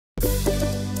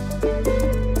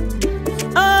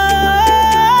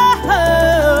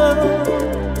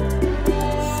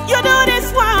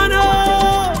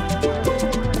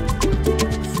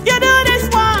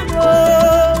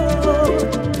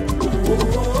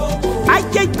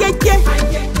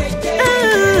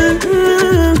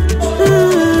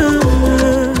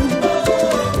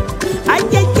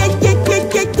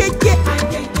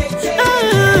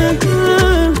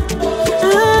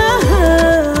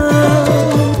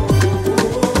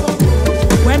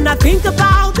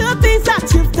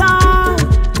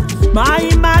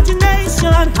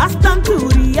has turned to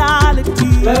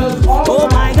reality. Oh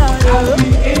my God,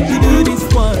 you do this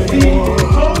one.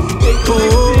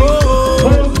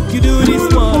 You do this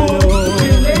one.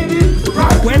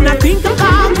 When I think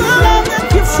about the love that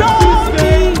you've shown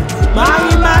me, my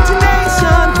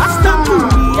imagination has turned to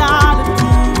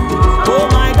reality. Oh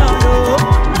my God,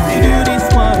 you do this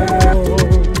one.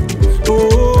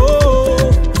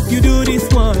 You do this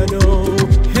one.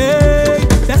 Hey,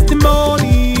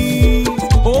 testimonies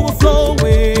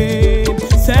overflowing,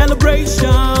 celebration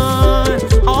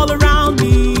all around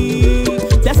me.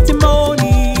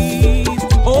 Testimonies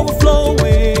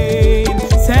overflowing,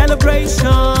 celebration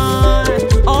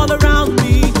all around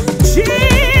me.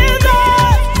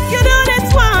 Jesus, you do this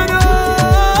one.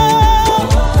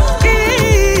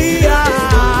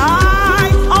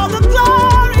 All the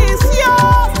glory is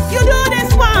yours. You do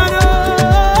this one.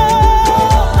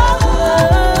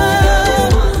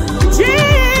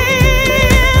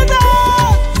 Jesus,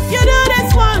 you do this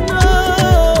one.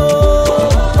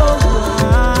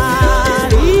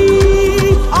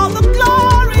 All the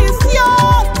glory is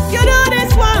yours. You do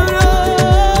this one.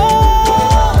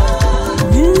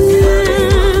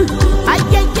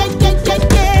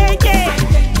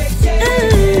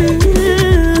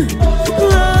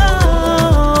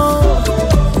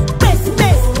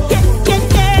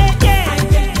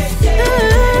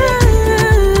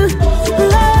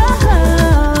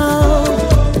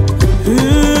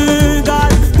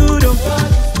 God is good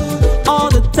all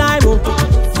the time,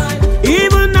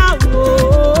 even now.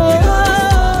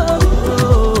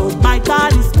 My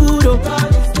God is good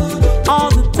all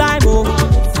the time,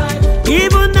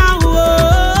 even now.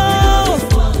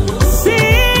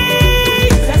 See,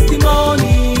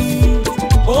 testimony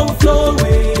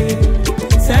overflowing,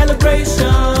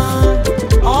 celebration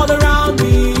all around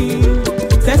me.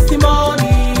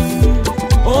 Testimony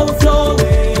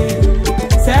overflowing,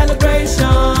 celebration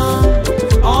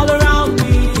all around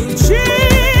me.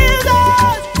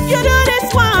 Jesus, you do this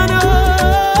one.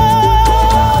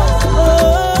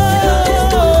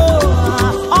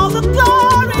 All the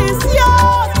glory is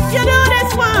yours. You do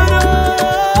this one.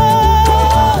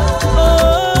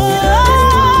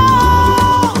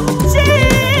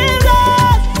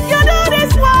 Jesus, you do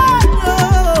this one.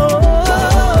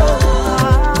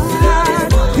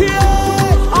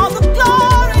 Yeah, all the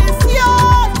glory is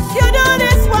yours. You do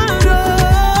this one.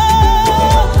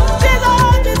 Jesus,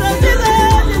 Jesus,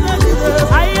 Jesus,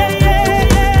 Jesus. Ay, ay, ay,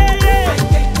 ay, ay.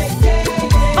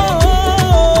 Oh,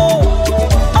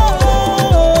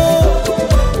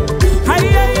 ay,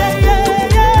 ay, ay, ay,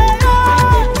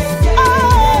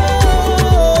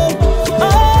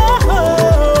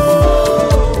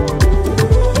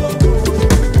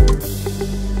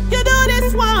 you do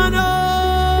this one.